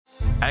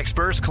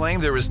Experts claim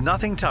there is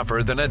nothing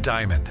tougher than a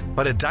diamond.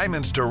 But at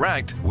Diamonds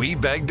Direct, we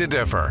beg to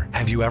differ.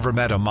 Have you ever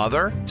met a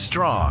mother?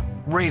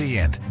 Strong,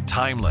 radiant,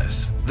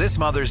 timeless. This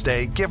Mother's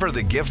Day, give her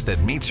the gift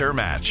that meets her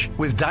match.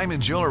 With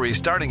diamond jewelry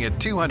starting at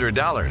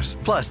 $200.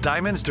 Plus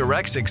Diamonds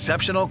Direct's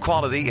exceptional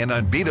quality and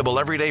unbeatable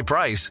everyday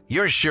price,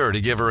 you're sure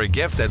to give her a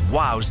gift that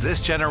wows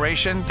this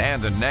generation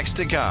and the next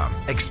to come.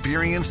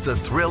 Experience the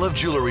thrill of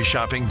jewelry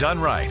shopping done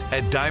right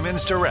at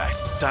Diamonds Direct.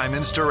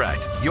 Diamonds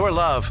Direct. Your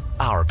love,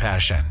 our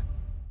passion.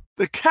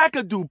 The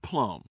Kakadu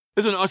plum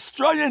is an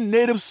Australian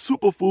native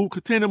superfood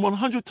containing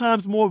 100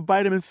 times more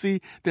vitamin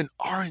C than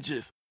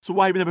oranges. So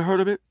why have you never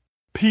heard of it?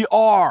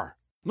 PR.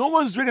 No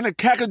one's drinking a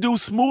Kakadu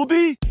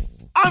smoothie?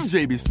 I'm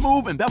JB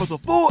Smoove, and that was a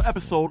full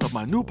episode of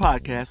my new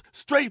podcast,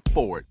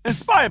 Straightforward,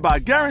 inspired by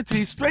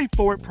guaranteed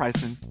straightforward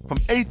pricing from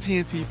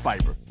AT&T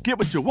Fiber. Get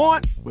what you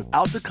want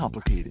without the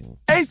complicated.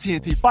 AT&T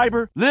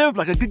Fiber, live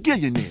like a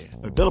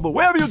gigillionaire. Available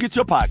wherever you get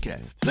your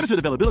podcasts. Limited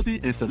availability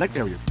in select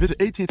areas.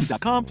 Visit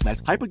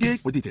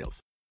AT&T.com/hypergig for details.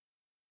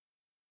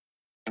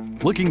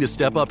 Looking to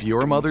step up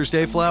your Mother's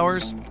Day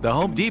flowers? The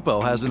Home Depot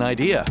has an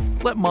idea.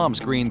 Let Mom's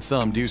green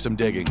thumb do some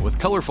digging with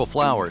colorful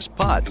flowers,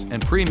 pots,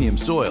 and premium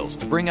soils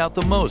to bring out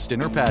the most in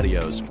her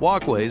patios,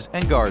 walkways,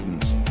 and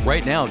gardens.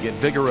 Right now, get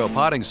Vigoro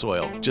potting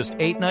soil, just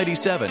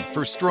 $8.97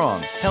 for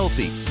strong,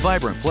 healthy,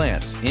 vibrant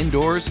plants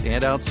indoors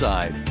and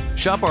outside.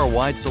 Shop our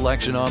wide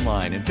selection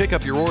online and pick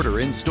up your order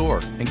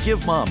in-store and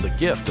give Mom the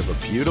gift of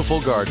a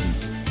beautiful garden.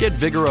 Get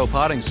Vigoro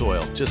potting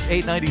soil, just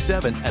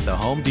 $8.97 at the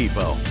Home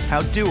Depot.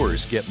 How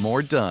doers get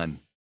more done.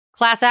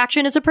 Class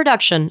Action is a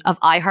production of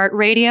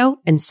iHeartRadio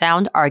and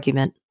Sound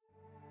Argument.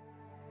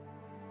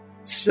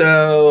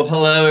 So,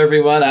 hello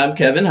everyone, I'm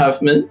Kevin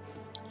Huffman.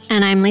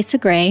 And I'm Lisa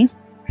Gray.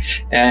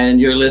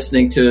 And you're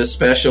listening to a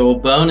special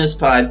bonus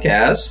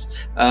podcast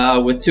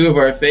with two of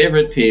our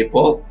favorite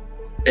people,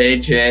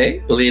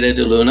 AJ Belita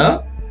de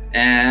Luna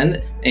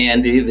and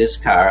Andy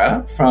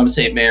Vizcara from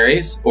St.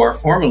 Mary's, or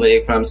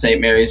formerly from St.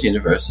 Mary's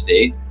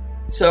University.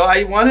 So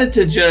I wanted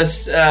to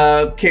just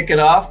kick it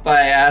off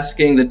by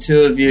asking the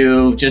two of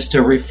you just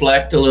to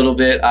reflect a little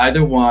bit,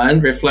 either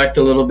one, reflect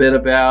a little bit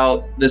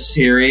about the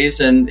series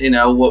and, you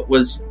know, what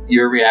was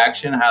your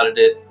reaction? How did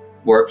it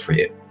work for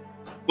you?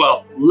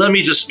 Well, let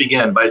me just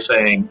begin by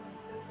saying,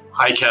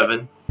 hi,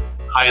 Kevin.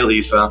 Hi,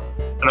 Lisa.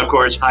 And of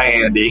course, hi,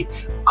 Andy.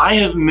 I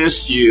have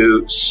missed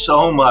you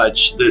so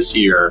much this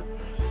year.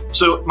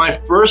 So my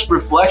first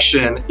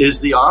reflection is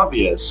the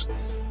obvious.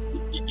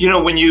 You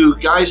know, when you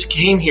guys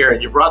came here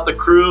and you brought the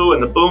crew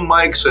and the boom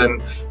mics,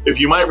 and if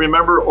you might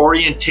remember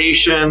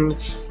orientation,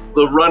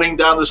 the running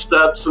down the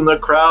steps and the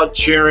crowd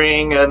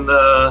cheering, and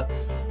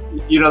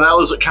you know, that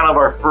was kind of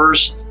our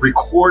first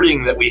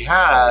recording that we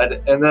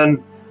had. And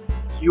then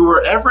you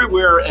were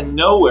everywhere and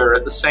nowhere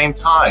at the same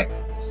time.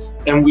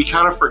 And we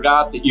kind of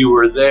forgot that you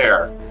were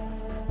there.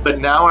 But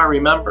now I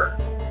remember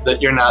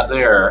that you're not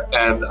there,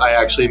 and I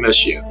actually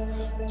miss you.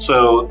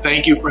 So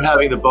thank you for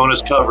having the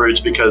bonus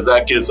coverage, because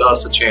that gives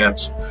us a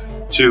chance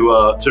to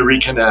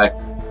reconnect.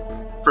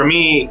 For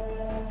me,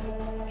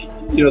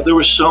 you know, there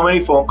were so many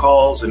phone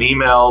calls and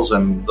emails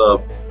and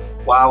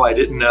wow, I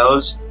didn't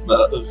knows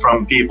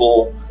from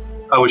people.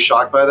 I was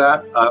shocked by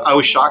that. I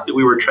was shocked that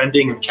we were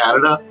trending in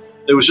Canada.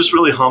 It was just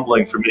really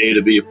humbling for me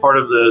to be a part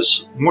of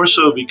this, more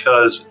so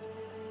because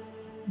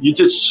you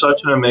did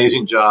such an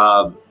amazing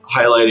job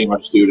highlighting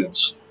our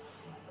students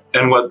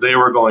and what they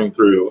were going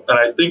through. And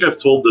I think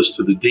I've told this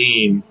to the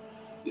dean.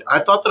 I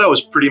thought that I was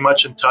pretty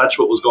much in touch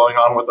what was going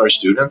on with our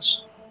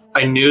students.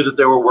 I knew that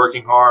they were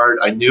working hard.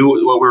 I knew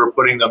what we were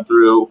putting them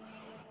through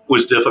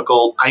was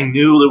difficult. I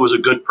knew there was a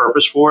good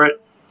purpose for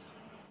it.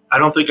 I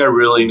don't think I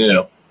really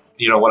knew,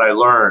 you know, what I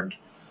learned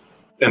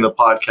in the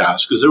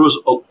podcast, because there was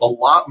a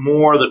lot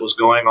more that was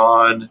going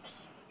on.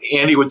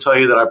 Andy would tell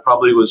you that I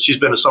probably was, she's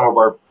been to some of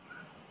our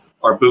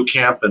boot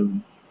camp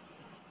and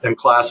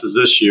classes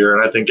this year,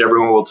 and I think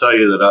everyone will tell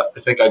you that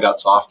I think I got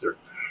softer,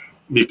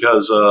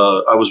 because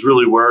I was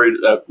really worried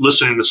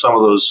listening to some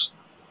of those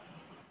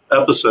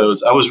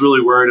episodes. I was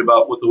really worried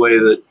about the way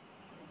that,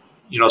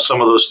 you know, some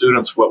of those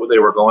students, what they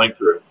were going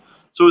through.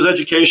 So it was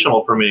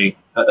educational for me.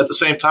 At the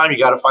same time, you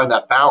got to find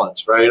that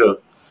balance, right,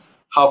 of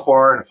how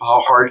far and how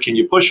hard can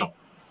you push them.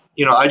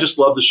 You know, I just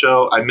love the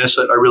show. I miss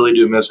it. I really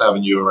do miss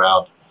having you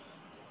around.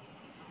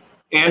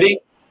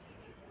 Andy?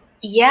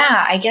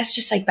 Yeah, I guess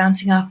just like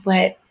bouncing off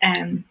what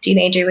Dean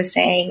AJ was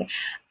saying,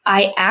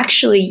 I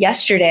actually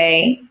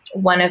yesterday,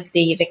 one of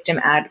the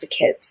victim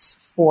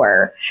advocates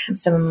for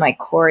some of my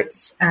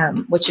courts,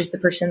 which is the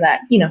person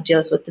that, you know,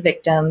 deals with the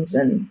victims,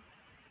 and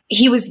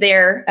he was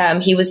there.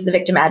 He was the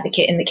victim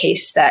advocate in the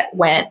case that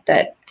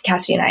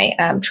Cassidy and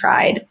I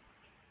tried.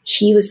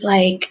 He was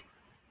like,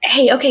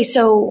 hey, okay,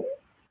 so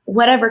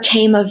whatever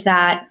came of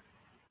that,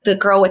 the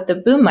girl with the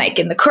boom mic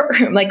in the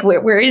courtroom, like,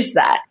 where is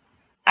that?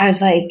 I was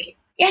like,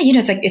 yeah, you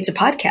know, it's a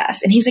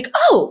podcast. And he was like,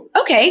 oh,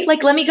 okay.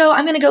 Like, I'm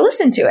going to go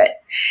listen to it.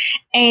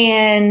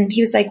 And he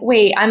was like,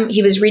 wait,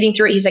 he was reading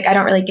through it. He's like, I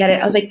don't really get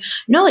it. I was like,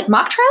 no, like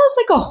mock trial is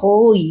like a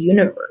whole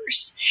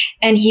universe.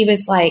 And he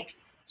was like,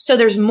 so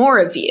there's more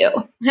of you.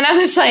 And I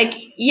was like,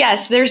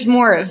 yes, there's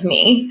more of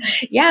me.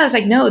 Yeah, I was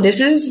like, no, this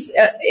is,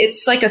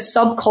 it's like a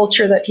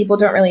subculture that people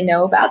don't really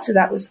know about. So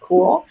that was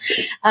cool.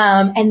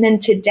 And then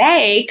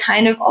today,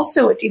 kind of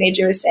also what Dean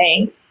AJ was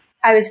saying,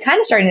 I was kind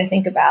of starting to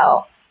think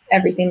about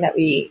everything that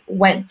we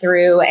went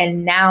through.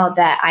 And now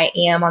that I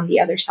am on the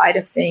other side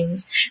of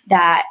things,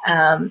 that,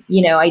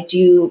 I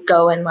do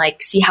go and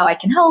like see how I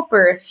can help,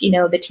 or if,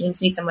 the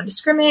teams need someone to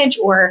scrimmage,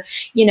 or,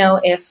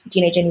 if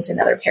Dean AJ needs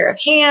another pair of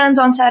hands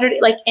on Saturday,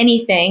 like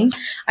anything.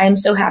 I am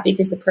so happy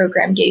because the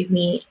program gave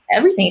me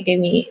everything. It gave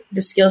me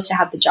the skills to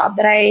have the job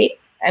that I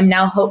am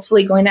now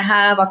hopefully going to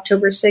have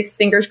October 6th,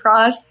 fingers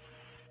crossed.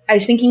 I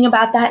was thinking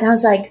about that and I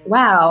was like,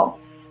 wow,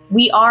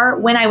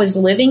 when I was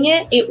living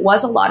it, it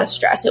was a lot of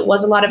stress. It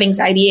was a lot of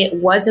anxiety. It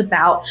was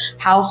about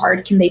how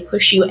hard can they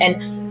push you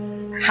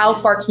and how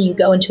far can you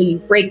go until you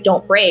break,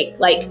 don't break.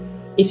 Like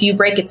if you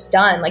break, it's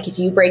done. Like if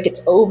you break,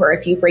 it's over.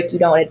 If you break, you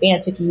don't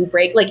advance. If you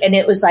break, and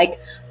it was like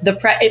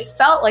it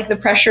felt like the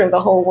pressure of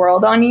the whole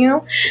world on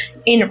you.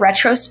 In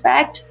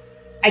retrospect,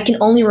 I can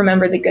only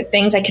remember the good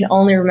things. I can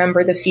only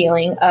remember the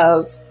feeling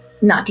of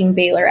knocking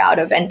Baylor out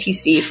of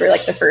NTC for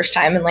like the first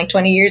time in like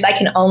 20 years. I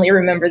can only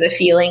remember the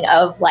feeling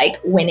of like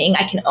winning.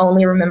 I can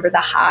only remember the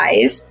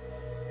highs.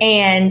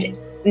 And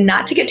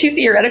not to get too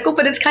theoretical,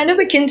 but it's kind of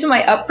akin to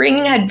my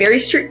upbringing. I had very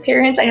strict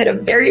parents. I had a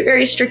very,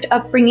 very strict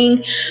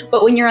upbringing.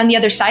 But when you're on the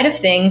other side of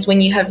things, when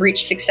you have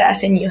reached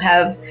success and you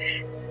have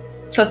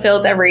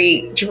fulfilled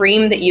every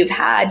dream that you've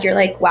had, you're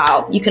like,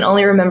 wow, you can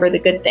only remember the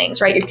good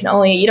things, right?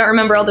 You don't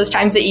remember all those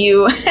times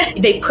that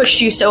they pushed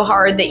you so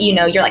hard that,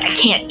 you're like, I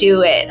can't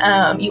do it.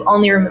 You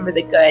only remember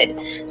the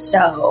good.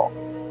 So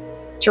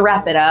to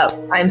wrap it up,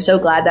 I'm so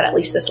glad that at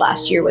least this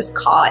last year was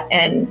caught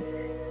and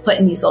put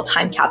in these little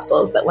time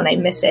capsules that when I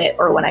miss it,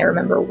 or when I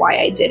remember why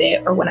I did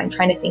it, or when I'm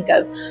trying to think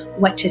of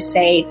what to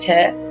say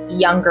to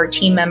younger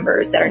team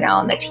members that are now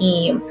on the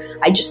team,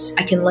 I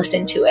can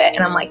listen to it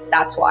and I'm like,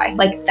 that's why,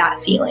 like that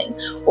feeling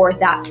or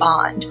that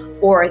bond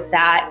or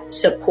that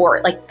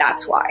support, like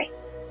that's why.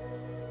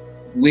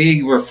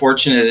 We were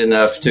fortunate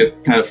enough to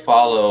kind of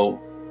follow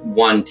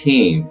one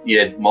team. You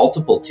had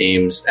multiple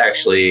teams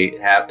actually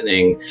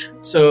happening.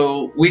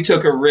 So we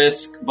took a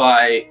risk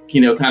by,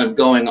 kind of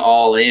going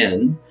all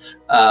in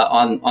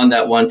on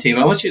that one team.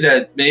 I want you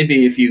to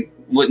maybe, if you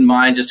wouldn't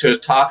mind, just sort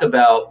of talk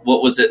about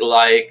what was it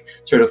like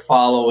sort of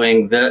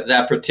following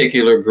that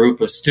particular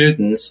group of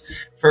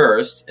students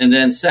first. And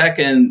then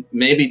second,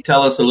 maybe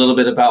tell us a little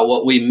bit about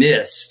what we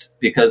missed,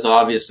 because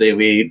obviously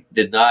we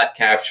did not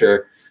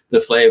capture the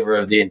flavor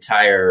of the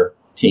entire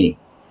team.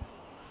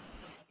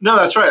 No,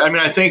 that's right. I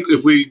mean, I think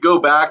if we go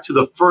back to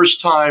the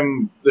first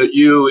time that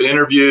you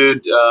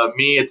interviewed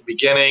me at the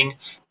beginning,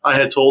 I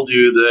had told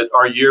you that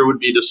our year would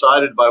be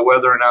decided by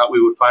whether or not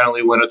we would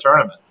finally win a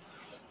tournament.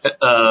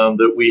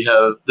 That we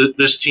have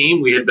this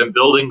team, we had been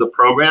building the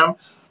program,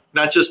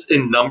 not just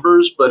in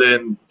numbers, but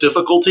in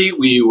difficulty.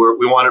 We were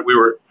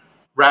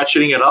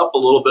ratcheting it up a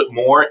little bit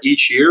more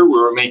each year. We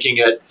were making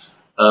it,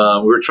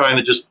 we were trying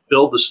to just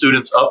build the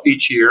students up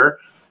each year.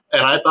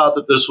 And I thought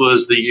that this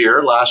was the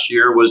year. Last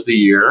year was the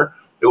year.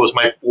 It was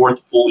my fourth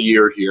full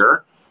year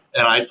here.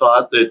 And I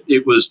thought that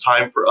it was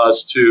time for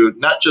us to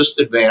not just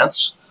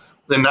advance,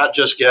 and not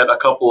just get a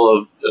couple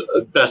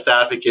of best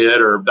advocate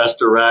or best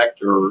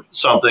direct or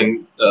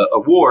something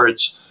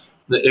awards.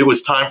 It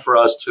was time for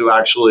us to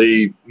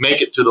actually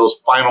make it to those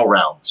final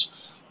rounds.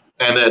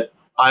 And that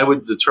I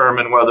would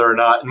determine whether or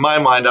not, in my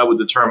mind, I would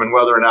determine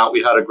whether or not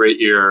we had a great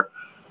year,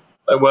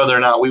 whether or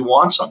not we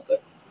won something.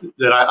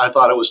 That I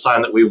thought it was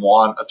time that we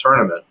won a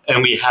tournament.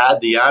 And we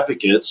had the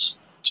advocates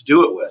to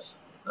do it with.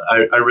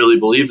 I really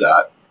believe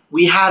that.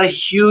 We had a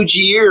huge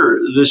year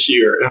this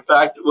year. In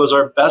fact, it was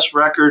our best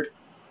record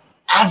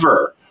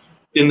ever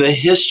in the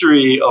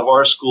history of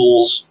our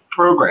school's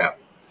program.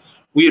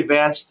 We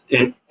advanced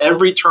in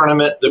every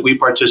tournament that we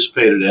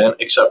participated in,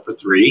 except for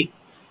 3.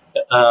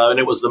 And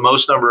it was the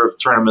most number of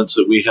tournaments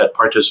that we had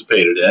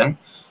participated in.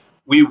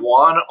 We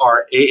won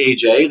our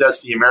AAJ,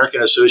 that's the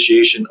American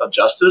Association of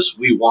Justice.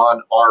 We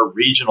won our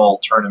regional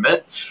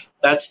tournament.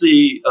 That's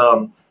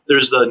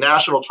there's the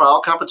national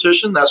trial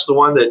competition. That's the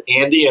one that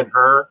Andy and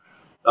her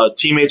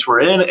teammates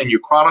were in, and you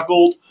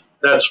chronicled.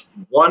 That's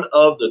one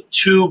of the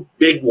 2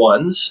 big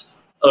ones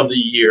of the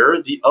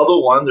year. The other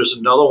one, there's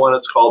another one,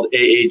 it's called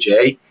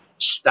AAJ,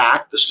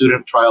 STAC, the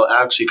Student Trial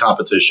Advocacy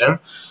Competition.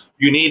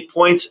 You need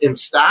points in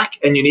STAC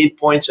and you need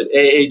points in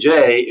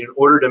AAJ in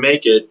order to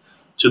make it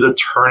to the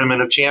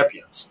Tournament of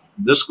Champions.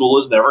 This school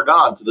has never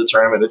gone to the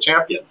Tournament of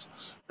Champions.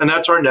 And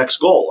that's our next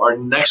goal. Our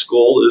next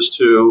goal is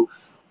to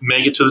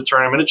make it to the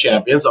Tournament of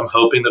Champions. I'm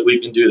hoping that we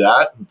can do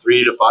that in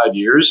 3 to 5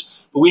 years.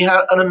 But we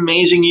had an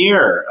amazing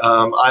year.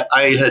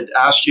 I had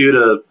asked you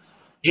to,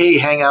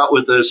 hang out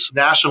with this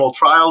National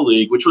Trial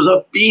League, which was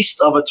a beast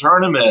of a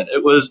tournament.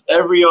 It was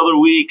every other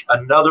week,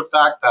 another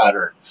fact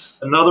pattern,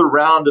 another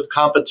round of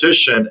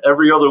competition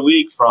every other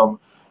week from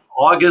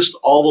August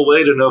all the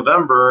way to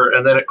November.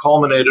 And then it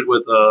culminated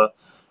with a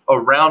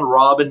round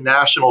robin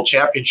national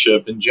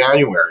championship in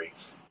January.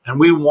 And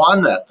we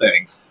won that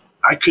thing.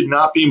 I could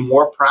not be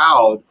more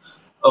proud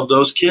of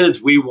those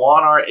kids. We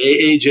won our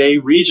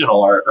AAJ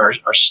regional, our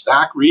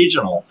STAC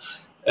regional.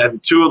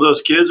 And 2 of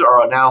those kids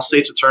are now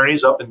state's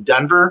attorneys up in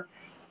Denver.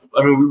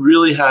 I mean, we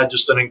really had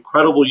just an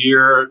incredible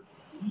year.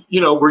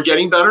 We're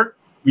getting better.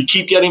 We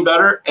keep getting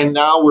better. And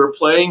now we're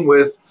playing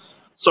with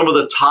some of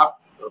the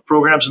top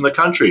programs in the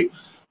country.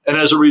 And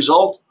as a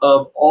result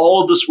of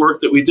all of this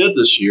work that we did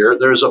this year,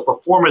 there's a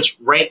performance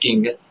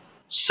ranking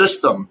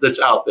system that's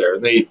out there.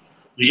 You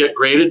get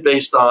graded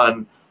based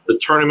on the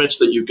tournaments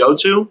that you go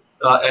to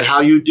and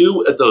how you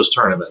do at those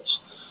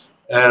tournaments.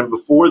 And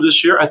before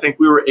this year, I think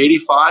we were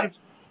 85.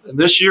 And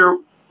this year,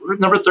 we're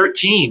number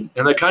 13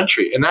 in the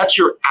country. And that's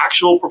your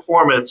actual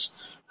performance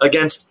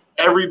against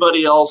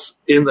everybody else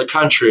in the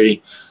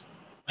country.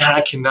 Man,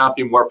 I cannot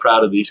be more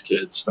proud of these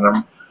kids. And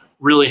I'm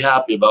really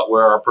happy about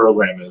where our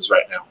program is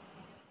right now.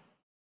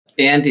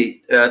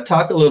 Andy,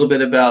 talk a little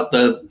bit about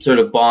the sort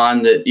of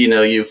bond that,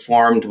 you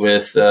formed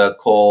with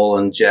Cole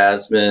and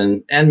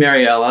Jasmine and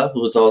Mariella,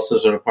 who was also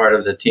sort of part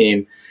of the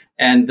team,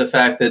 and the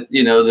fact that,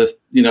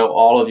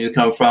 all of you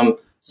come from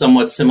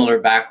somewhat similar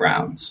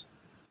backgrounds.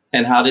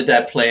 And how did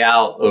that play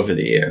out over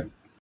the year?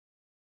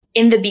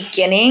 In the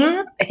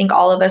beginning, I think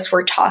all of us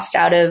were tossed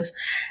out of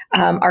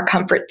our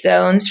comfort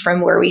zones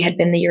from where we had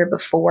been the year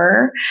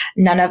before.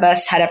 None of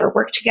us had ever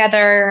worked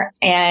together,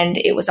 and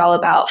it was all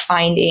about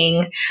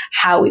finding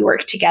how we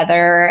work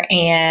together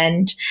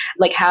and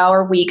how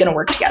are we going to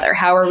work together?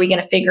 How are we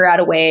going to figure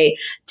out a way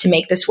to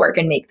make this work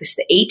and make this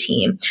the A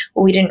team?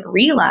 What we didn't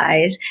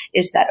realize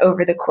is that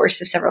over the course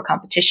of several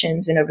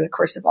competitions and over the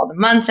course of all the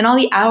months and all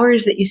the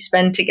hours that you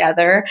spend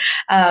together,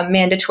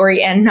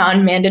 mandatory and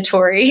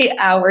non-mandatory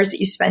hours that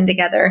you spend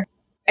together,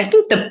 I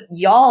think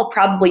y'all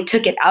probably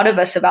took it out of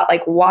us about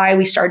why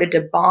we started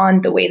to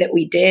bond the way that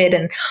we did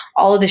and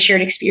all of the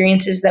shared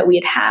experiences that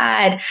we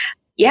had.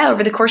 Yeah,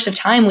 over the course of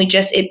time, it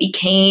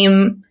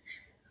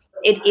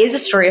is a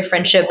story of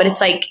friendship, but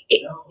it's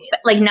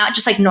not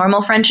just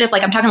normal friendship.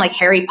 I'm talking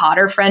Harry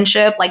Potter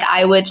friendship.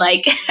 I would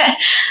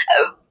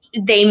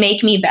they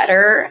make me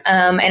better.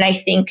 And I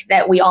think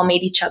that we all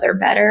made each other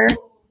better.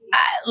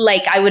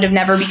 I would have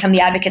never become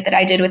the advocate that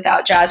I did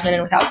without Jasmine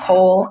and without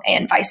Cole,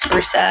 and vice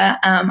versa.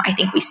 I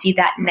think we see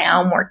that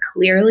now more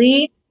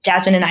clearly.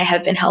 Jasmine and I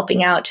have been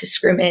helping out to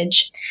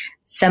scrimmage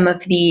some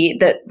of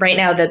the right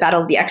now, the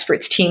Battle of the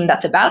Experts team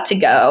that's about to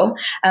go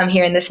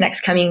here in this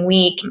next coming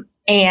week.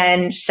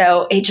 And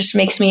so it just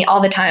makes me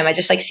all the time, I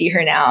just see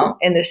her now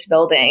in this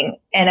building.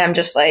 And I'm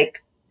just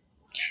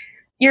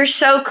you're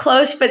so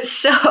close, but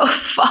so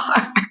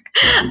far.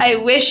 I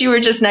wish you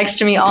were just next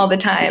to me all the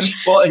time.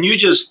 Well, and you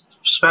just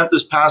spent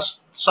this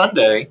past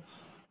Sunday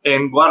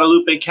in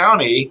Guadalupe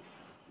County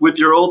with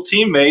your old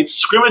teammates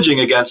scrimmaging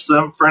against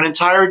them for an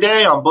entire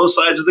day on both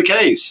sides of the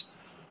case,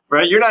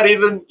 right? You're not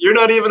even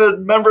a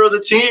member of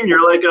the team. You're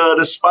an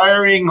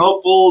aspiring,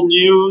 hopeful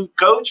new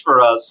coach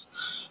for us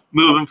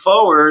moving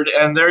forward.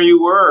 And there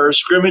you were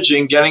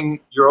scrimmaging,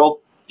 getting your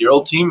old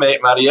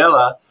teammate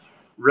Mariella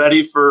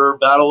ready for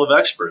Battle of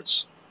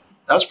Experts.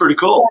 That's pretty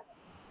cool.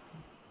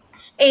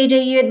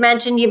 AJ, you had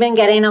mentioned you've been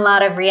getting a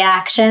lot of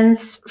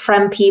reactions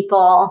from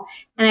people,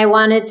 and I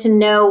wanted to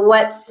know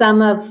what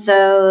some of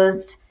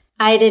those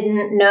I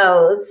didn't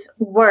knows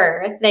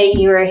were that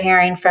you were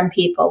hearing from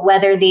people,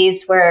 whether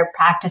these were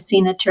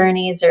practicing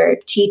attorneys or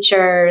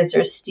teachers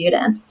or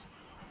students.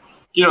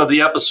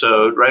 The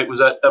episode, right? Was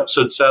that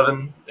episode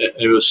 7?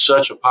 It was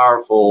such a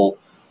powerful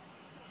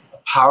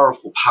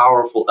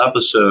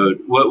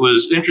episode. What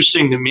was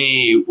interesting to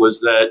me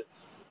was that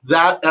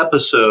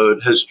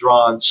episode has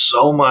drawn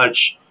so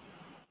much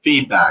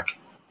feedback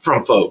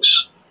from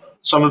folks.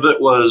 Some of it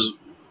was,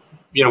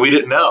 we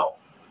didn't know.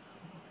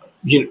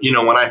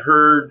 When I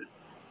heard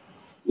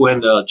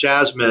when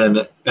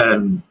Jasmine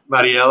and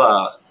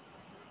Mariella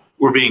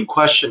were being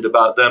questioned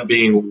about them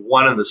being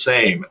one and the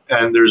same,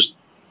 and there's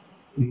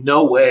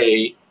no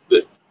way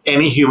that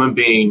any human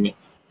being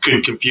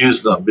could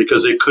confuse them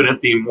because they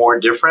couldn't be more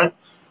different,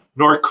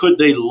 nor could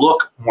they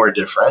look more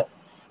different.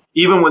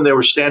 Even when they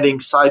were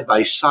standing side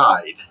by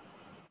side,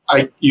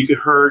 you could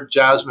hear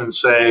Jasmine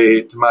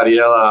say to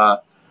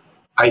Mariella,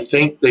 I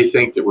think they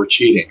think that we're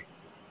cheating.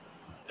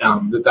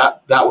 That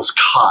was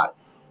caught.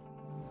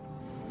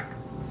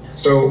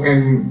 So,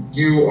 and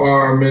you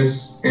are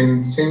Miss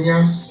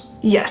Encinas?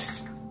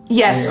 Yes.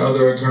 Yes. And the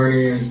other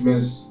attorney is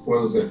Miss,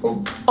 what was it?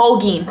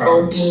 Olguin.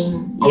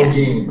 Olguin. Yes.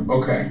 Olguin,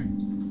 okay.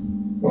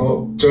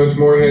 Well, Judge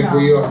Moorhead,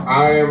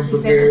 I am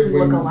prepared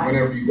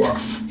whenever you are.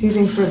 He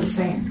thinks we're the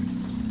same.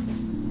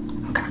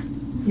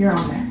 You're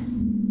on there.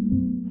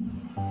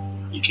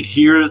 You could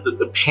hear that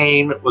the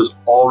pain was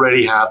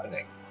already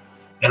happening.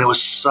 And it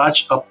was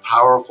such a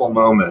powerful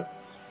moment.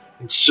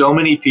 And so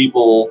many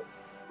people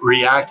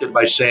reacted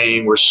by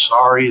saying, we're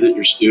sorry that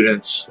your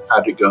students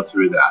had to go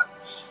through that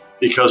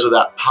because of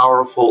that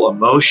powerful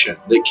emotion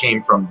that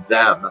came from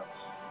them,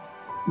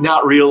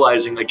 not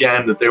realizing,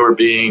 again, that they were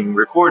being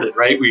recorded,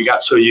 right? We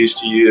got so used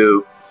to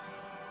you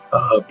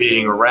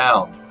being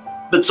around.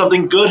 But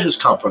something good has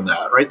come from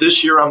that, right?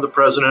 This year, I'm the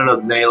president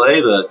of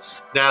NALE, the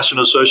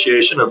National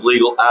Association of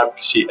Legal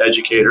Advocacy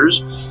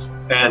Educators.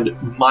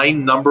 And my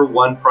number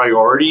one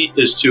priority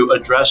is to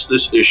address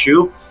this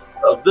issue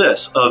of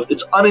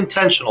it's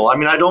unintentional. I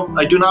mean, I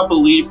do not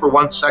believe for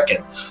 1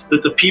 second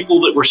that the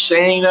people that were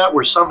saying that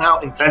were somehow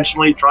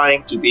intentionally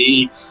trying to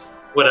be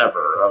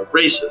whatever,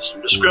 racist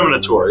or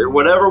discriminatory or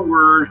whatever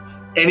word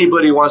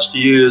anybody wants to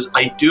use.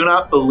 I do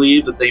not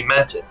believe that they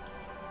meant it.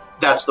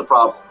 That's the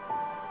problem.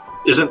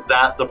 Isn't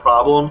that the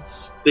problem?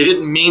 They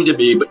didn't mean to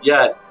be, but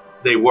yet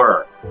they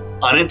were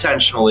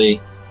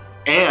unintentionally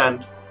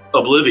and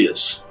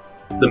oblivious.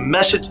 The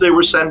message they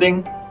were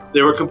sending,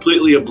 they were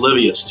completely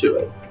oblivious to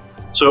it.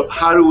 So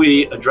how do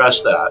we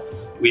address that?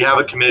 We have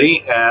a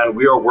committee and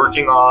we are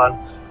working on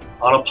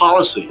a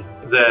policy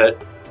that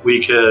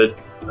we could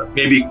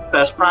maybe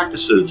best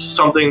practices,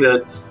 something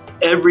that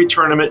every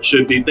tournament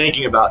should be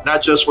thinking about,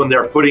 not just when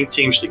they're putting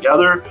teams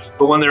together,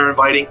 but when they're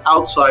inviting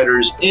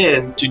outsiders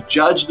in to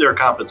judge their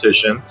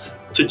competition,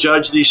 to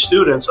judge these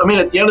students. I mean,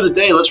 at the end of the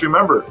day, let's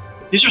remember,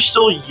 these are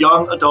still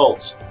young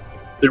adults.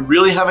 They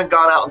really haven't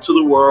gone out into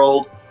the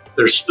world.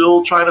 They're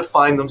still trying to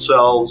find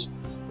themselves,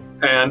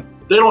 and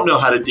they don't know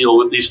how to deal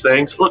with these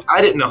things. Look,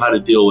 I didn't know how to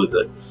deal with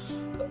it,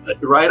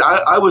 right?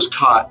 I was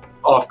caught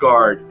off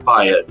guard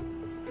by it,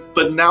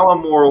 but now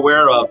I'm more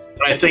aware of it.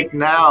 And I think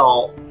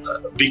now,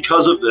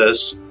 because of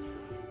this,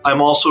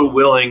 I'm also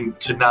willing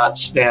to not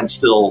stand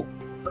still,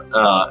 and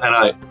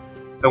I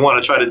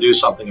want to try to do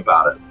something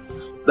about it.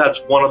 That's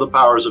one of the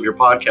powers of your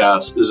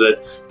podcast, is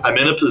that I'm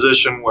in a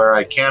position where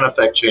I can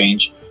affect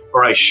change,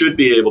 or I should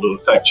be able to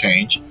affect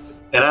change.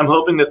 And I'm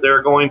hoping that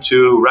they're going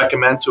to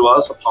recommend to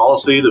us a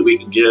policy that we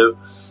can give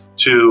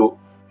to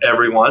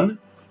everyone,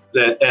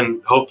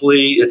 and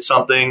hopefully it's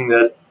something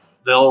that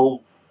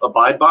they'll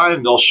abide by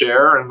and they'll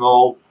share, and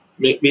they'll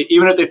make me,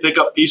 even if they pick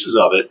up pieces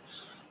of it,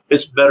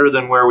 it's better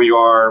than where we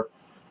are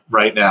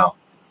right now.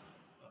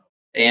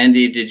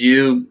 Andy, did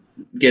you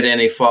get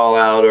any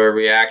fallout or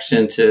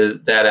reaction to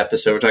that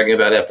episode? We're talking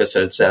about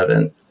episode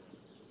 7.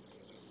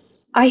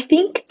 I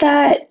think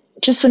that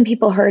just when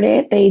people heard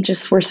it, they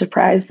just were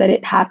surprised that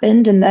it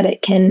happened and that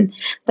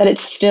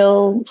it's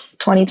still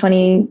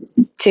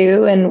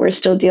 2022 and we're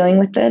still dealing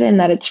with it, and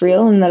that it's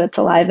real and that it's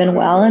alive and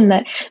well, and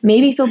that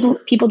maybe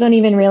people don't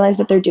even realize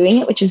that they're doing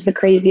it, which is the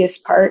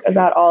craziest part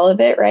about all of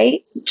it,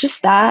 right?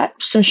 Just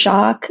that, some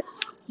shock.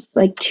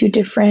 Like 2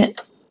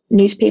 different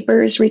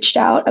newspapers reached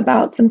out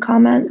about some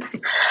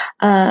comments.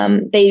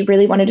 They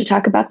really wanted to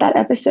talk about that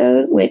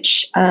episode,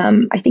 which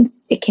I think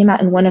it came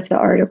out in one of the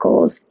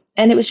articles.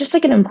 And it was just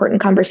like an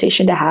important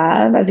conversation to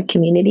have as a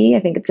community.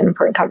 I think it's an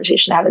important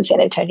conversation to have in San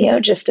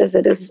Antonio, just as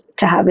it is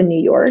to have in New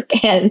York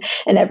and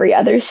every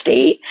other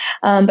state,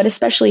 but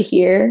especially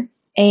here.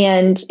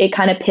 And it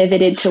kind of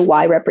pivoted to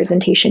why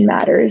representation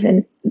matters.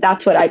 And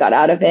that's what I got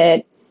out of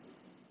it.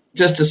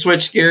 Just to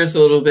switch gears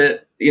a little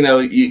bit,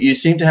 you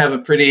seem to have a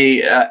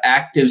pretty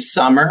active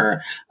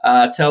summer.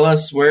 Tell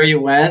us where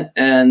you went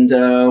and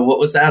what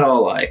was that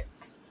all like?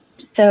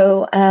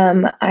 So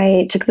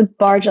I took the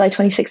bar July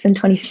 26th and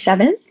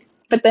 27th.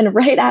 But then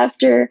right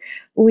after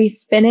we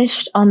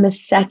finished on the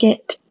second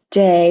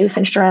day, we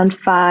finished around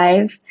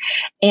 5.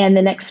 And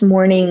the next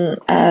morning,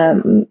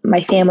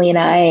 my family and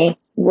I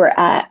were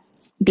at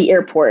the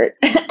airport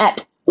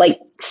at like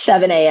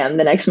 7 a.m.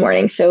 the next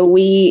morning. So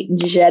we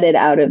jetted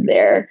out of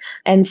there.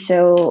 And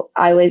so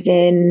I was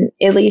in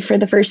Italy for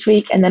the first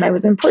week, and then I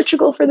was in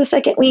Portugal for the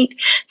second week.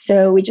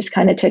 So we just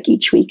kind of took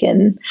each week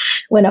and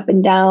went up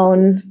and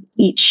down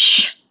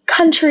each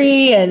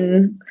country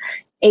and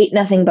ate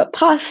nothing but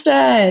pasta,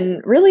 and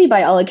really,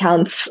 by all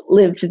accounts,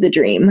 lived the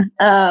dream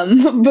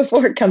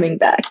before coming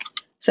back.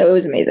 So it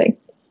was amazing.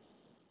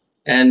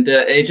 And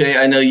AJ,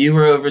 I know you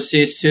were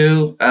overseas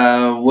too.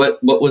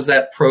 What was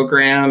that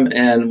program,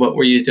 and what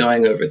were you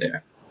doing over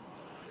there?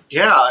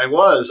 Yeah, I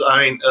was. I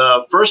mean,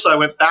 first I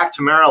went back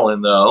to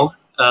Maryland, though,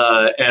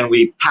 and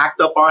we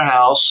packed up our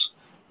house.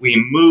 We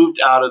moved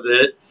out of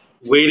it,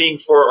 waiting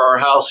for our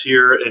house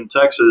here in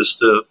Texas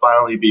to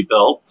finally be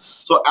built.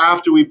 So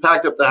after we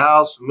packed up the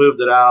house,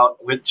 moved it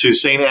out, went to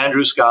St.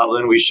 Andrews,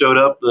 Scotland. We showed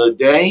up the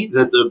day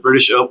that the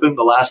British Open,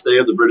 the last day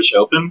of the British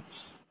Open.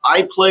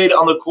 I played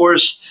on the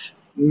course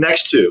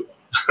next to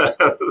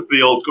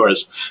the old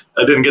course.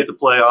 I didn't get to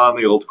play on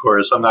the old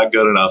course. I'm not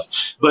good enough.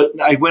 But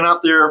I went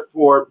out there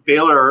for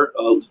Baylor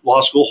Law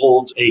School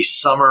holds a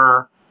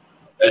summer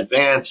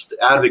advanced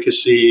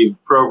advocacy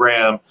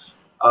program.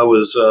 I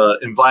was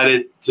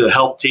invited to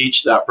help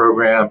teach that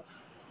program.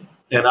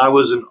 And I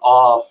was in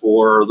awe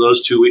for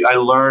those 2 weeks. I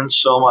learned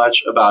so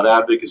much about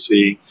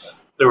advocacy.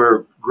 There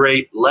were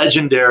great,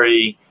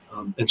 legendary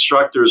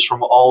instructors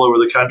from all over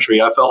the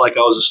country. I felt like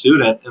I was a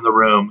student in the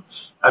room.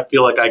 I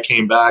feel like I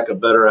came back a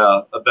better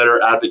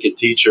advocate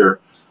teacher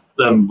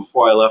than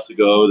before I left to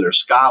go over there.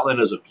 Scotland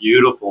is a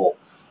beautiful,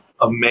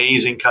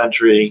 amazing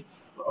country.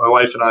 My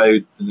wife and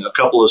I and a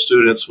couple of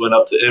students went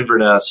up to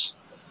Inverness,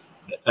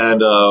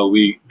 and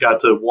we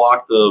got to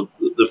walk the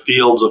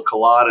fields of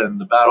Culloden,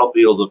 the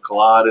battlefields of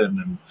Culloden,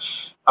 and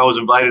I was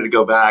invited to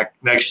go back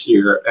next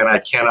year, and I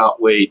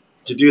cannot wait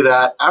to do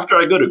that after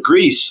I go to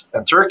Greece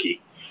and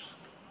Turkey.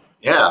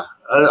 Yeah,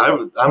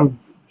 I'm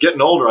getting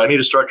older. I need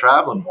to start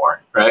traveling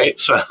more, right?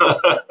 So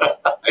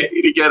I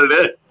need to get it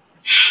in.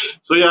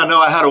 So yeah, no,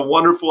 I had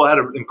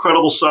an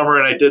incredible summer,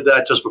 and I did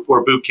that just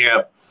before boot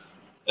camp.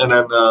 And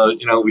then,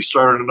 we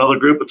started another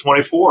group of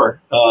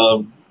 24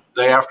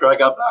 day after I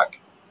got back.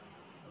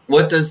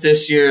 What does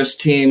this year's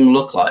team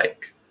look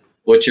like?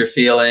 What's your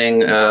feeling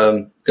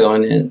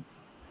going in?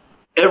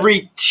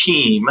 Every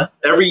team,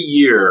 every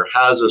year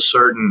has a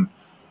certain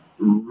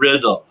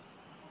rhythm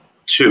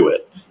to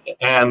it.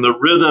 And the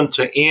rhythm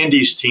to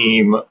Andy's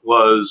team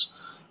was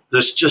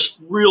this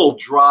just real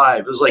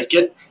drive. It was like,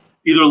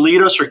 either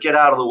lead us or get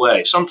out of the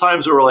way.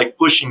 Sometimes they were like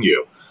pushing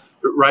you,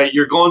 right?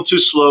 You're going too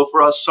slow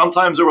for us.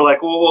 Sometimes they were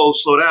like, whoa,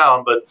 slow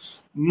down. But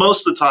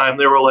most of the time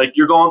they were like,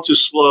 you're going too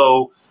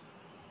slow.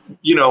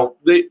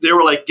 They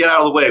were like, get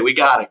out of the way. We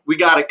got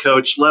it,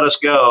 coach. Let us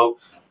go.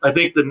 I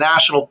think the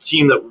national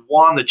team that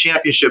won the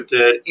championship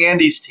did.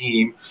 Andy's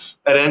team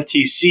at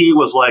NTC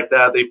was like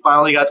that. They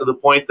finally got to the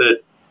point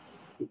that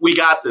we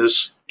got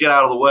this, get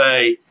out of the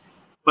way.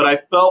 But I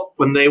felt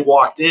when they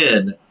walked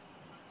in,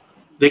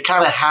 they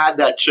kind of had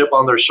that chip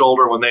on their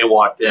shoulder when they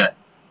walked in.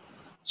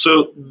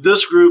 So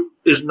this group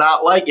is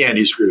not like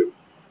Andy's group.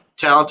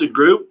 Talented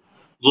group,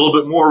 a little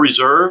bit more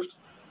reserved,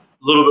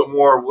 a little bit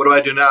more, what do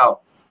I do now?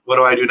 What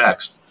do I do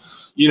next?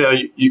 You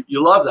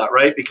love that,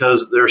 right?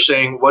 Because they're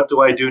saying, what do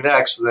I do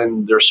next? And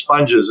then they're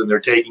sponges and they're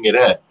taking it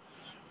in.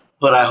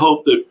 But I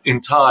hope that in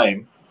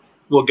time,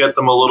 we'll get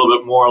them a little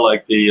bit more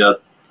like the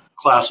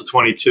class of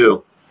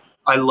 22.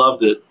 I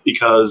loved it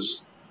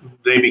because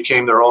they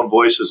became their own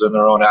voices and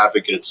their own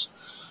advocates.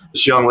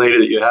 This young lady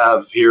that you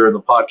have here in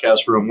the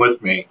podcast room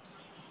with me,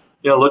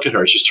 look at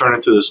her. She's turned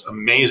into this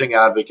amazing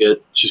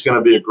advocate. She's going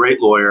to be a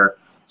great lawyer.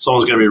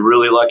 Someone's going to be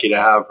really lucky to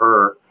have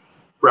her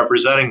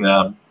representing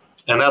them.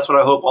 And that's what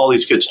I hope all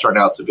these kids turn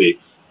out to be.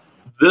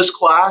 This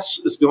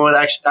class is going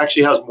to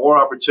actually has more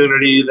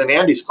opportunity than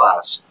Andy's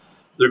class.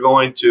 They're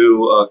going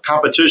to a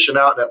competition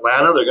out in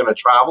Atlanta. They're going to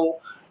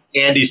travel.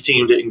 Andy's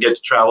team didn't get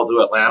to travel to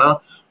Atlanta.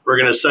 We're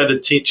going to send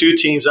two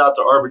teams out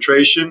to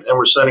arbitration, and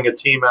we're sending a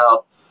team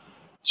out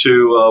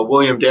to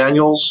William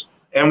Daniels.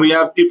 And we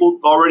have people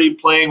already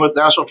playing with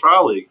National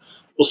Trial League.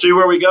 We'll see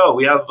where we go.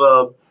 We have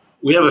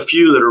a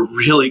few that are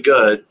really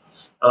good,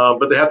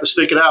 but they have to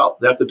stick it out.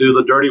 They have to do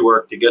the dirty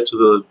work to get to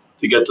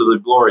the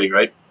glory,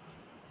 right?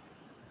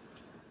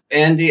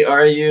 Andy,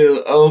 are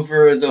you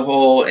over the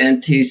whole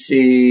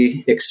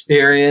NTC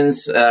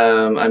experience?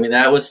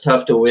 That was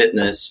tough to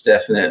witness,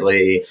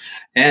 definitely.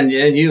 And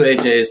you,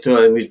 AJ, too.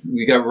 I mean,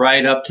 we got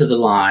right up to the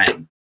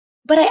line.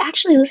 But I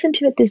actually listened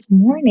to it this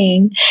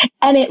morning,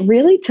 and it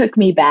really took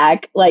me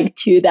back, like,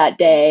 to that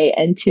day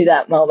and to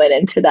that moment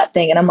and to that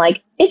thing. And I'm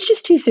like, it's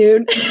just too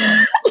soon.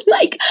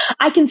 Like,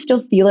 I can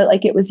still feel it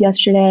like it was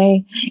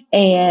yesterday.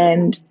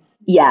 And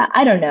yeah,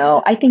 I don't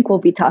know. I think we'll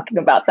be talking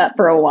about that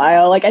for a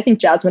while. Like, I think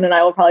Jasmine and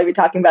I will probably be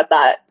talking about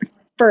that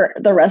for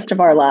the rest of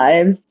our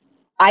lives.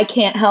 I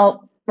can't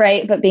help,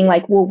 right, but being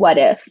like, well, what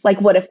if?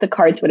 Like, what if the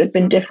cards would have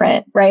been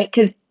different, right?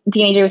 Because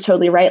Dean AJ was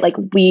totally right. Like,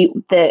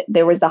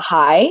 there was a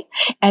high,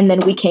 and then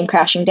we came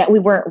crashing down. We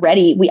weren't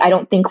ready. I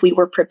don't think we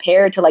were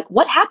prepared to, like,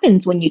 what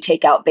happens when you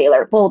take out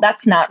Baylor? Well,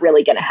 that's not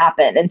really going to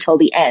happen until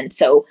the end.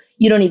 So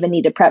you don't even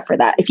need to prep for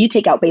that. If you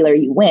take out Baylor,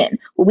 you win.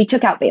 Well, we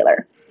took out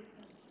Baylor.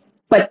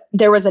 But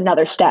there was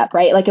another step,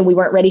 right? Like, and we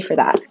weren't ready for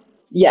that.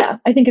 Yeah,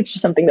 I think it's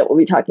just something that we'll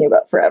be talking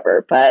about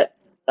forever. But,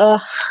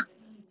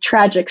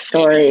 tragic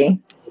story.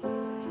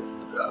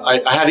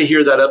 I had to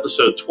hear that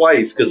episode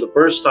twice because the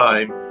first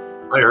time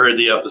I heard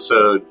the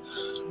episode,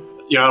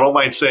 I don't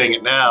mind saying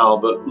it now,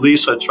 but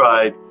Lisa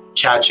tried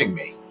catching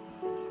me.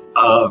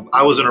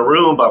 I was in a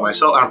room by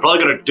myself. I'm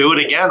probably going to do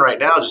it again right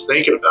now, just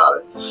thinking about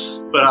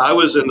it. But I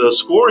was in the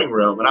scoring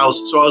room, and I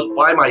was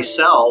by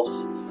myself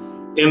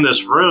in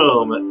this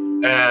room.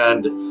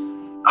 And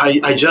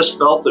I just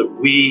felt that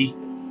we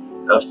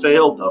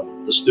failed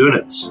them, the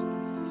students,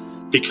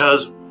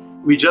 because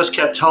we just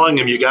kept telling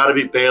them, you got to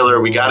beat Baylor.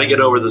 We got to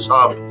get over this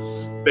hump.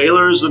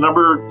 Baylor is the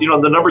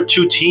number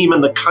 2 team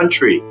in the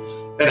country,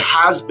 and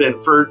has been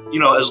for,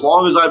 as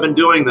long as I've been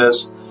doing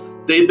this.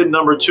 They've been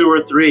number 2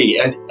 or 3,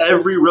 and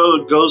every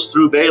road goes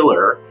through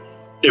Baylor.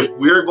 If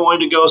we're going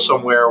to go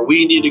somewhere,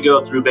 we need to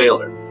go through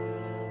Baylor.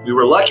 We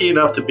were lucky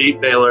enough to beat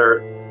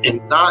Baylor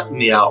not in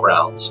the out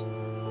rounds.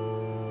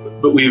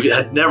 But we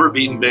had never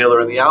beaten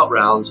Baylor in the out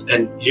rounds.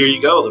 And here you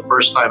go, the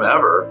first time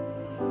ever,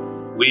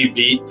 we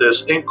beat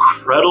this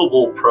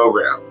incredible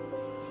program.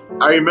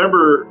 I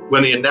remember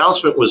when the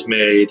announcement was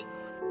made,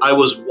 I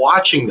was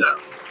watching them.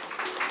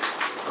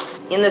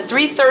 In the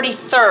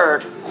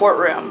 333rd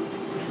courtroom,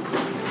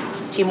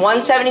 Team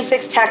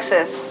 176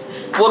 Texas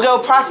will go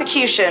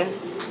prosecution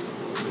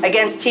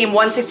against Team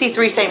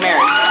 163 St.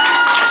 Mary's.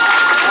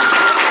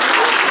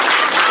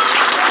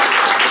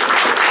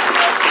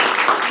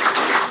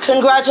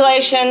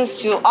 Congratulations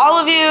to all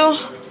of you.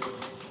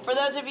 For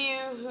those of you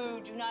who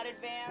do not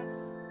advance,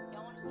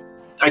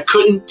 I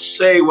couldn't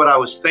say what I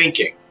was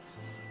thinking.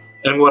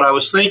 And what I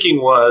was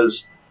thinking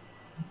was,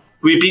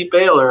 we beat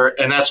Baylor,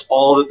 and that's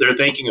all that they're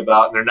thinking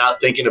about, and they're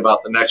not thinking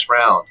about the next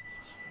round.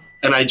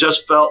 And I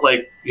just felt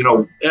like,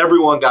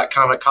 everyone got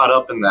kind of caught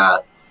up in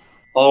that.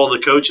 All of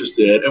the coaches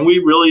did. And we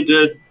really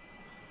did,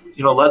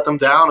 let them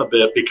down a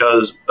bit,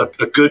 because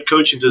a good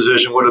coaching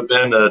decision would have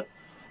been to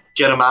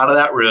get them out of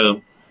that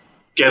room,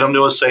 get them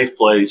to a safe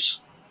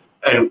place,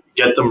 and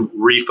get them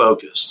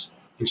refocused.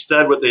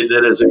 Instead, what they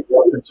did is they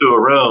walked into a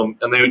room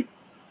and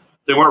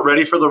they weren't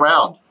ready for the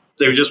round.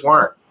 They just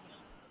weren't.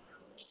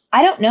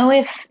 I don't know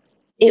if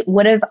it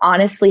would have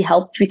honestly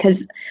helped,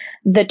 because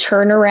the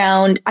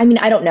turnaround,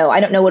 I don't know. I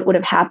don't know what would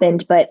have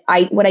happened, but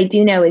what I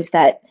do know is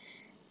that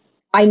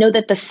I know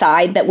that the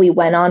side that we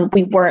went on,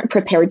 we weren't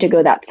prepared to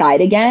go that side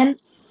again.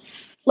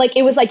 Like,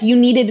 it was like you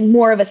needed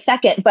more of a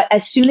second. But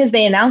as soon as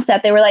they announced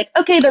that, they were like,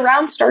 okay, the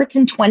round starts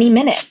in 20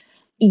 minutes.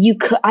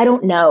 I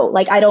don't know.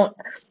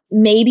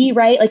 Maybe,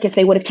 right? Like, if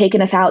they would have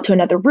taken us out to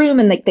another room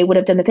and they would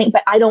have done the thing,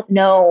 but I don't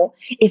know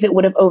if it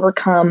would have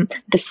overcome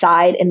the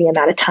side and the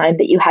amount of time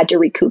that you had to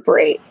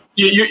recuperate.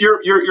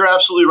 You're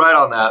absolutely right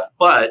on that,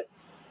 but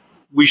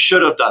we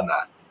should have done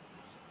that.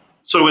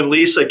 So when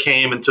Lisa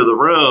came into the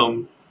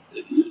room,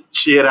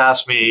 she had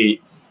asked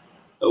me,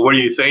 "What are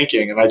you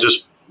thinking?" And I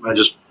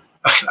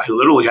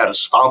literally had to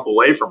stomp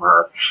away from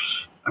her.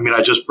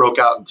 I just broke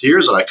out in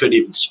tears and I couldn't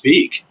even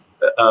speak.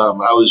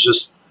 I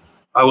was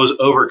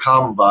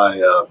overcome by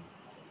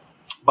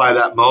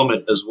that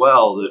moment as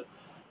well, that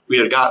we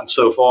had gotten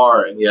so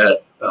far, and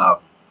yet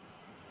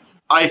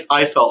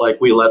I felt like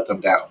we let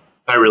them down.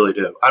 I really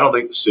do. I don't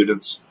think the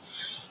students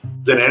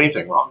did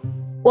anything wrong.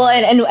 Well,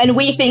 and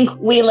we think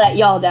we let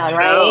y'all down,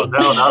 right? No,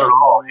 not at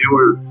all.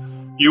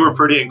 You were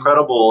pretty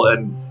incredible,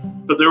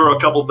 but there were a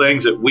couple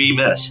things that we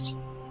missed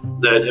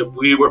that if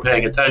we were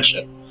paying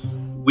attention,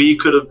 we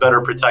could have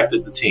better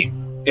protected the team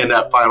in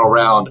that final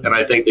round, and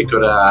I think they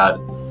could have had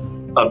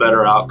a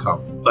better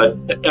outcome. But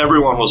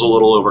everyone was a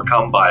little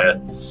overcome by it,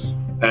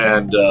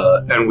 and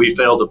we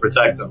failed to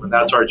protect them. And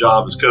that's our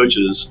job as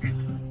coaches,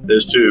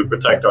 is to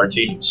protect our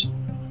teams.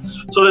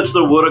 So that's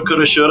the woulda,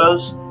 coulda,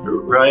 shouldas,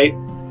 right?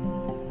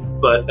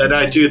 And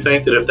I do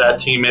think that if that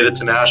team made it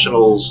to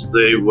nationals,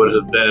 they would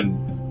have been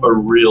a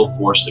real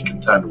force to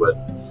contend with.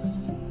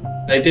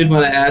 I did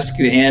want to ask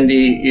you,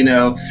 Andy,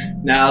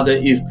 now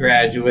that you've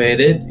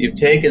graduated, you've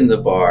taken the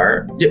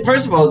bar.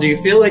 First of all, do you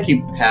feel like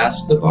you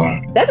passed the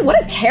bar?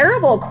 What a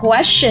terrible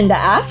question to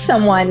ask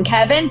someone,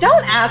 Kevin.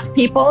 Don't ask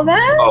people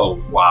that.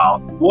 Oh, wow.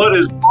 What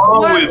is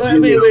wrong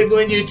with you?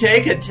 When you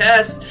take a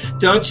test,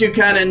 don't you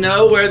kind of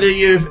know whether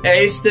you've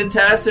aced the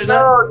test or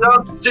not?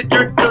 No,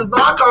 you're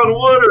knock on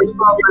wood or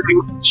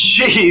something.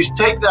 Jeez,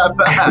 take that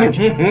back.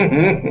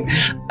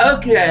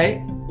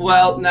 Okay.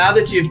 Well, now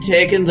that you've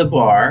taken the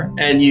bar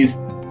and you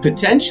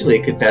potentially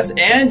could pass,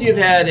 and you've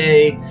had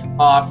a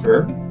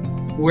offer,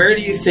 where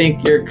do you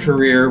think your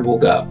career will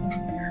go?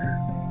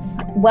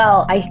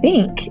 Well, I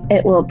think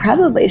it will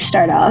probably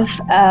start off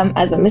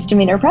as a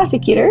misdemeanor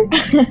prosecutor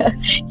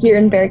here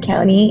in Bexar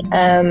County.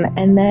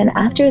 And then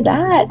after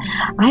that,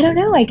 I don't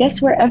know, I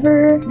guess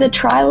wherever the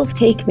trials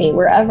take me,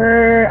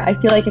 wherever I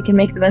feel like I can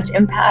make the most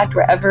impact,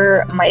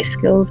 wherever my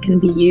skills can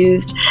be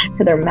used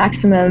to their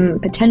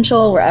maximum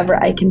potential,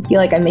 wherever I can feel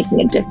like I'm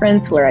making a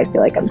difference, where I feel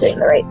like I'm doing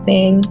the right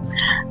thing.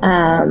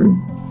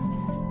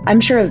 I'm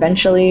sure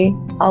eventually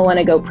I'll want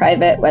to go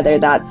private, whether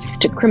that's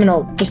to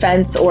criminal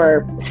defense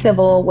or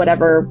civil,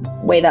 whatever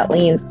way that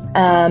leans.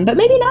 But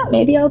maybe not.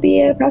 Maybe I'll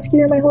be a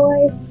prosecutor my whole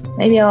life.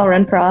 Maybe I'll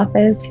run for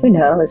office. Who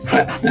knows?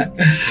 I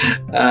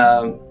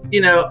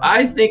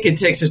think it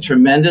takes a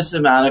tremendous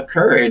amount of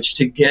courage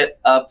to get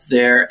up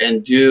there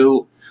and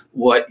do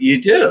what you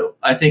do.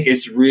 I think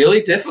it's really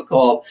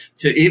difficult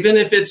to, even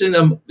if it's in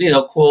a,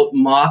 quote,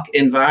 mock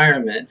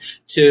environment,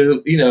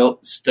 to,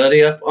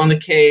 study up on the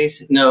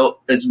case, know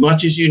as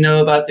much as you know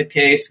about the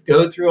case,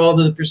 go through all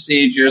the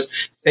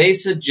procedures,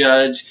 face a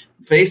judge,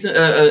 face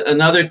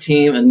another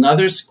team,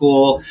 another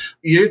school.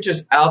 You're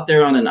just out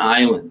there on an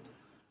island.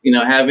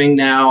 Having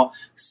now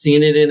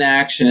seen it in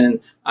action,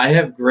 I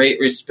have great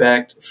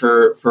respect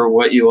for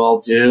what you all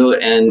do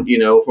and,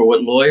 for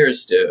what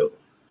lawyers do.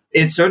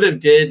 It sort of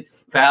did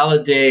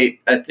validate,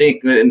 I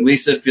think, and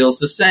Lisa feels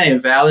the same,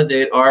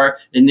 validate our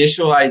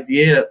initial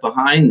idea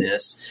behind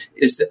this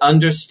is to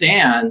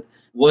understand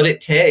what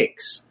it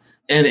takes.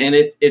 And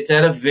it's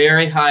at a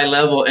very high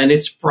level, and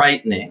it's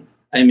frightening.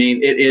 I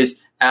mean, it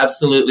is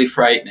absolutely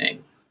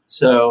frightening.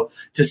 So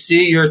to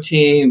see your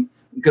team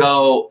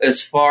go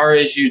as far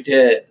as you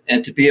did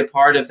and to be a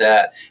part of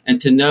that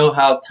and to know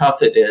how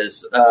tough it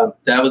is,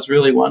 that was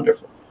really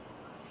wonderful.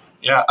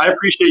 Yeah, I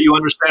appreciate you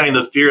understanding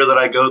the fear that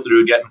I go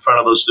through getting in front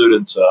of those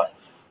students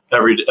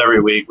every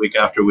week, week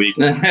after week.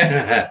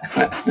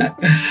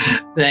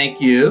 Thank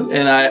you.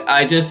 And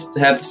I just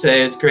have to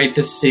say it's great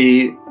to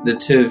see the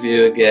two of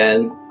you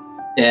again.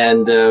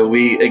 And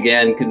we,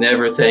 again, can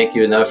never thank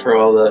you enough for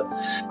all the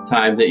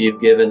time that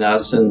you've given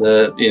us and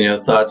the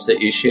thoughts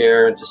that you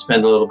share. And to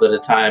spend a little bit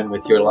of time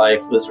with your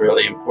life was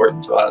really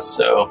important to us.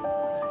 So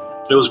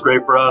it was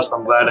great for us.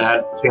 I'm glad I had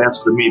a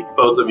chance to meet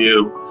both of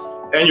you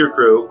and your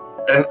crew.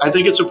 And I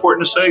think it's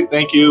important to say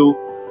thank you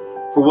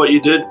for what you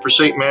did for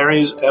St.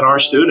 Mary's and our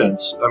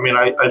students. I mean,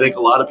 I think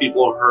a lot of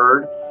people have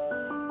heard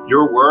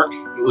your work.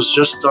 It was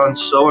just done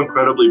so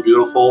incredibly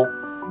beautiful.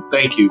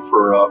 Thank you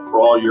for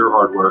all your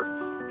hard work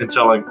in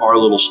telling our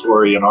little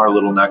story in our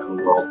little neck of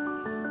the world.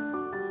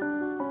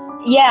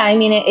 Yeah, I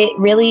mean, it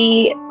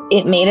really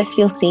made us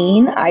feel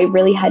seen. I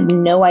really had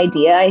no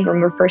idea. I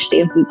remember first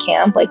day of boot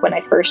camp, like when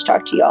I first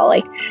talked to y'all,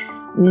 like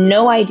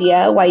no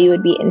idea why you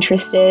would be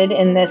interested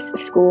in this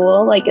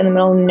school, like in the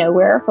middle of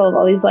nowhere, full of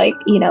all these like,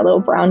 little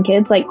brown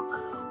kids. Like,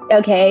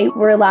 okay,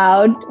 we're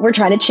loud. We're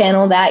trying to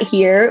channel that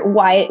here.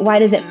 Why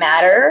does it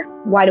matter?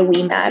 Why do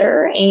we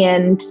matter?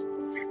 And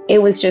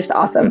it was just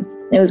awesome.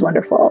 It was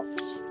wonderful.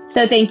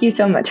 So thank you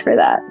so much for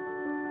that.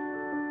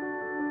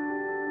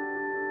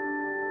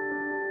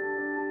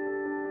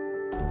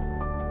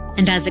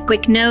 And as a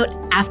quick note,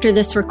 after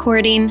this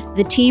recording,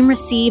 the team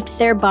received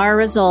their bar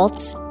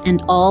results,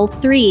 and all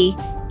three,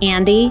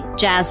 Andy,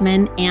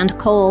 Jasmine, and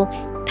Cole,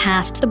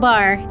 passed the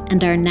bar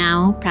and are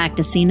now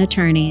practicing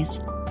attorneys.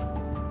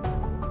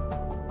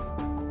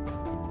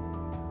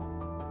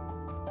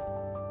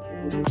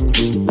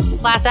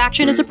 Class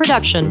Action is a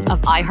production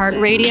of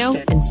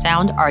iHeartRadio and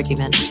Sound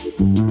Argument.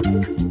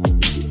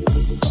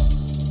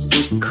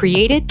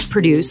 Created,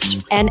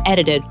 produced, and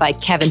edited by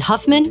Kevin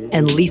Huffman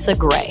and Lisa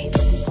Gray.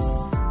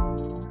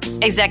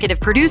 Executive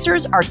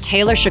producers are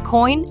Taylor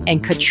Chacoin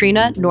and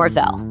Katrina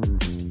Norvell.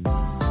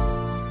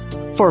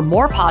 For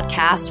more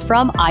podcasts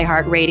from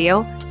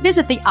iHeartRadio,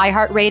 visit the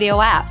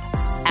iHeartRadio app,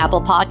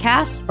 Apple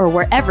Podcasts, or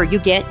wherever you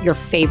get your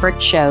favorite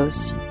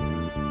shows.